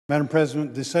Madam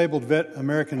President, Disabled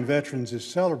American Veterans is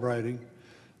celebrating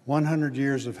 100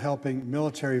 years of helping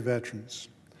military veterans.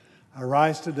 I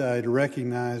rise today to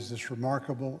recognize this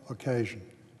remarkable occasion.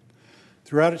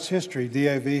 Throughout its history,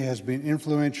 DAV has been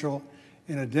influential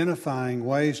in identifying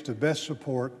ways to best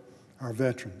support our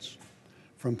veterans.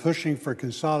 From pushing for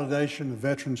consolidation of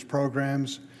veterans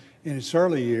programs in its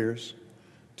early years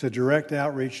to direct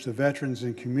outreach to veterans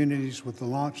and communities with the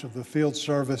launch of the Field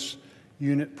Service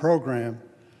Unit program,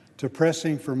 to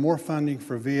pressing for more funding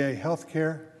for VA health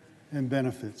care and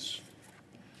benefits.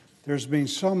 There's been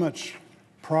so much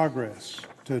progress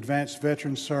to advance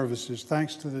veteran services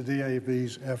thanks to the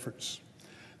DAV's efforts.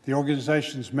 The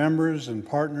organization's members and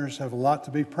partners have a lot to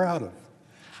be proud of.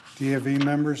 DAV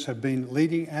members have been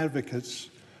leading advocates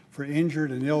for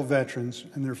injured and ill veterans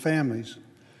and their families,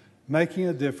 making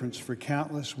a difference for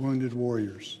countless wounded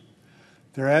warriors.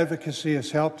 Their advocacy has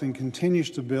helped and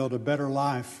continues to build a better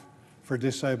life for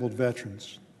disabled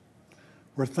veterans.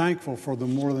 We're thankful for the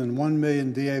more than 1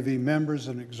 million DAV members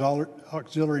and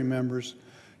auxiliary members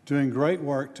doing great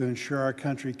work to ensure our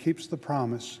country keeps the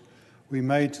promise we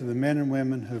made to the men and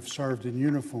women who have served in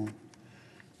uniform.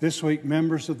 This week,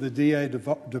 members of the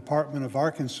Department of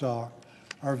Arkansas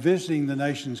are visiting the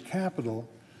nation's capital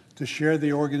to share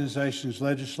the organization's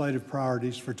legislative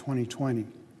priorities for 2020.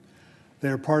 They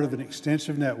are part of an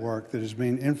extensive network that has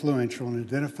been influential in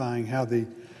identifying how the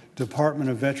Department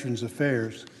of Veterans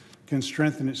Affairs can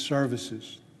strengthen its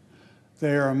services.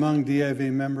 They are among DAV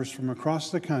members from across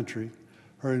the country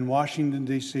who are in Washington,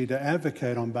 D.C. to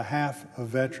advocate on behalf of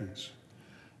veterans.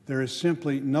 There is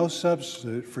simply no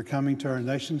substitute for coming to our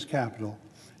nation's capital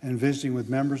and visiting with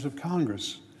members of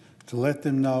Congress to let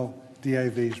them know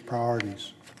DAV's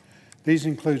priorities. These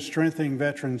include strengthening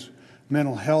veterans'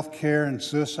 mental health care and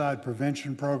suicide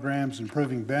prevention programs,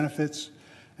 improving benefits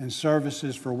and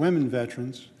services for women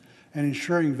veterans, and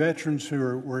ensuring veterans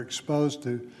who were exposed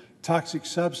to toxic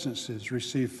substances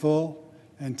receive full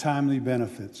and timely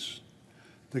benefits.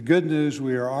 The good news,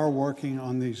 we are all working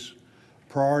on these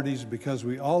priorities because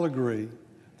we all agree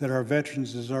that our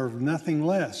veterans deserve nothing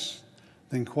less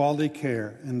than quality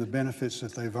care and the benefits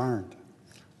that they've earned.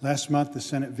 Last month, the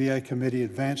Senate VA Committee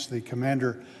advanced the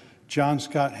Commander John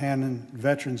Scott Hannon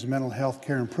Veterans Mental Health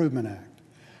Care Improvement Act.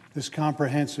 This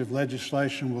comprehensive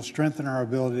legislation will strengthen our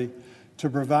ability to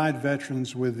provide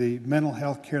veterans with the mental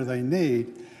health care they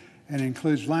need and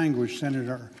includes language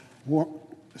Senator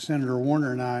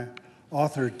Warner and I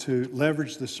authored to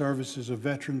leverage the services of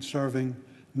veteran-serving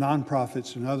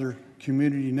nonprofits and other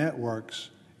community networks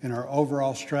in our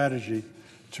overall strategy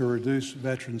to reduce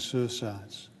veteran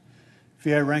suicides.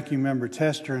 VA Ranking Member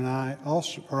Tester and I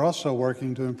are also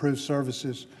working to improve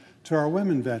services to our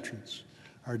women veterans.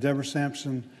 Our Deborah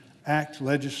Sampson Act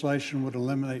legislation would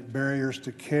eliminate barriers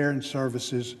to care and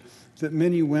services that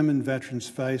many women veterans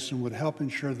face and would help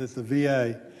ensure that the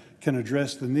VA can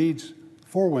address the needs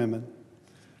for women,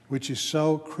 which is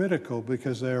so critical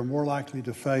because they are more likely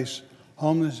to face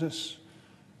homelessness,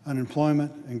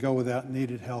 unemployment, and go without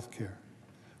needed health care.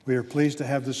 We are pleased to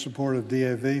have the support of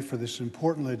DAV for this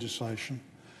important legislation.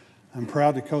 I'm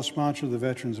proud to co-sponsor the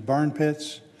Veterans Burn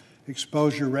Pits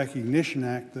Exposure Recognition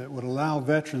Act that would allow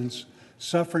veterans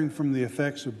suffering from the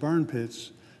effects of burn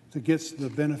pits to get the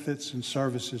benefits and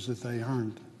services that they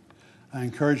earned. I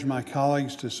encourage my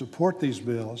colleagues to support these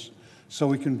bills so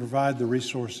we can provide the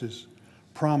resources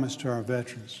promised to our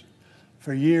veterans.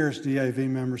 For years, DAV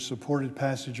members supported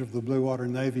passage of the Blue Water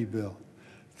Navy bill.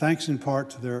 Thanks in part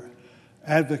to their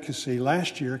advocacy,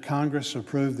 last year Congress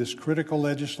approved this critical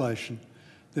legislation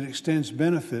that extends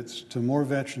benefits to more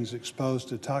veterans exposed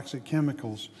to toxic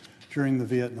chemicals during the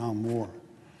Vietnam War.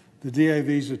 The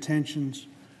DAV's attention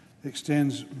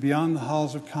extends beyond the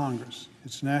halls of Congress.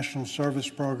 Its National Service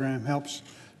Program helps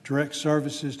direct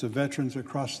services to veterans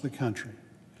across the country.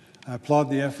 I applaud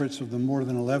the efforts of the more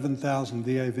than 11,000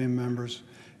 DAV members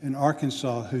in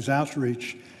Arkansas whose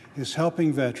outreach is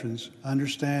helping veterans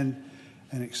understand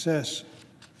and access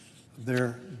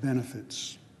their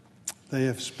benefits. They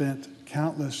have spent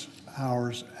countless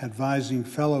hours advising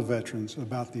fellow veterans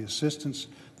about the assistance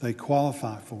they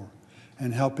qualify for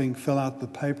and helping fill out the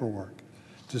paperwork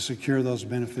to secure those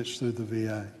benefits through the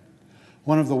VA.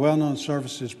 One of the well-known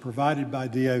services provided by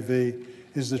DAV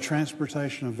is the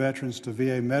transportation of veterans to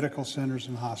VA medical centers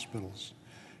and hospitals.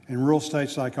 In rural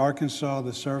states like Arkansas,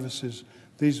 the services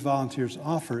these volunteers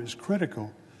offer is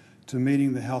critical to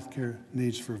meeting the health care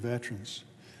needs for veterans.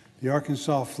 The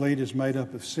Arkansas fleet is made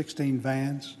up of 16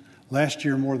 vans. Last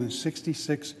year, more than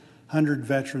 6,600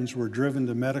 veterans were driven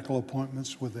to medical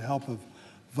appointments with the help of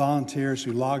volunteers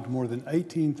who logged more than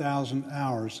 18,000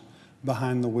 hours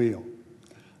behind the wheel.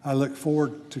 I look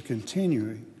forward to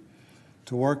continuing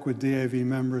to work with DAV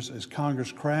members as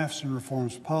Congress crafts and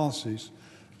reforms policies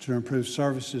to improve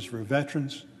services for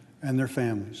veterans and their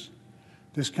families.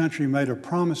 This country made a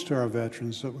promise to our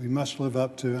veterans that we must live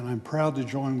up to, and I'm proud to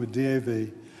join with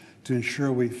DAV to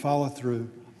ensure we follow through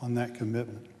on that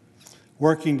commitment.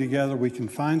 Working together, we can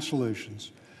find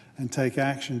solutions and take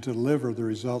action to deliver the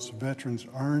results veterans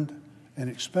earned and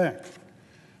expect.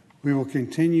 We will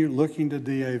continue looking to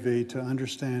DAV to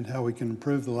understand how we can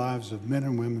improve the lives of men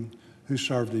and women who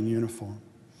served in uniform.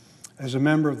 As a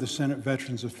member of the Senate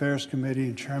Veterans Affairs Committee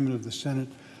and chairman of the Senate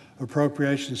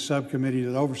Appropriations Subcommittee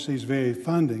that oversees VA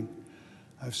funding,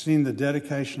 I've seen the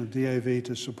dedication of DAV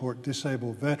to support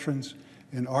disabled veterans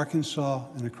in Arkansas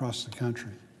and across the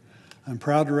country. I'm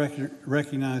proud to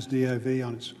recognize DAV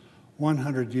on its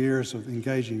 100 years of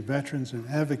engaging veterans and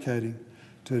advocating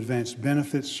to advance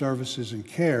benefits, services, and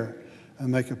care and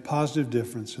make a positive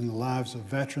difference in the lives of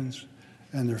veterans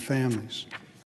and their families.